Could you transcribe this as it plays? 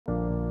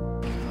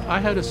I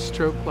had a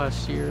stroke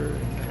last year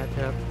and I had to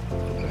have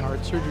open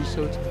heart surgery,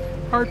 so it's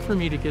hard for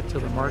me to get to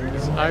the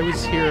markets. I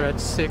was here at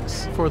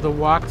 6 for the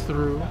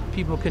walkthrough.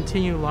 People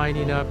continue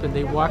lining up and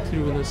they walk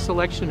through, and the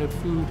selection of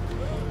food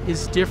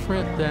is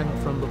different than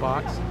from the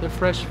box. The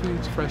fresh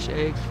foods, fresh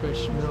eggs,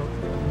 fresh milk,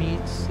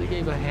 meats. They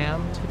gave a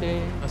ham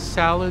today,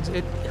 salads.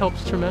 It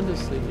helps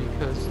tremendously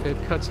because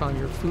it cuts on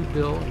your food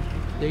bill.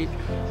 They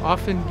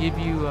often give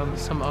you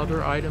some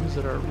other items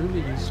that are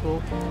really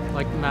useful,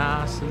 like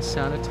masks and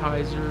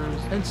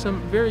sanitizers, and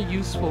some very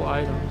useful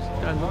items.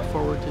 I look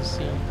forward to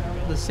seeing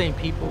the same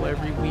people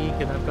every week,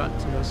 and I've gotten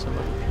to know some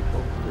other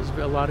people. There's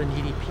a lot of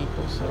needy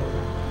people, so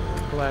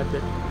I'm glad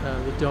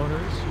that the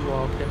donors, you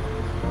all can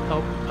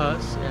help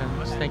us,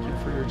 and thank you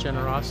for your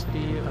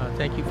generosity.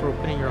 Thank you for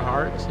opening your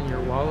hearts and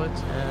your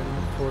wallets,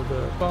 and for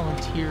the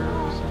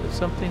volunteers. It's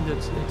something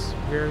it's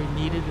very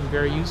needed and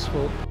very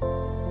useful.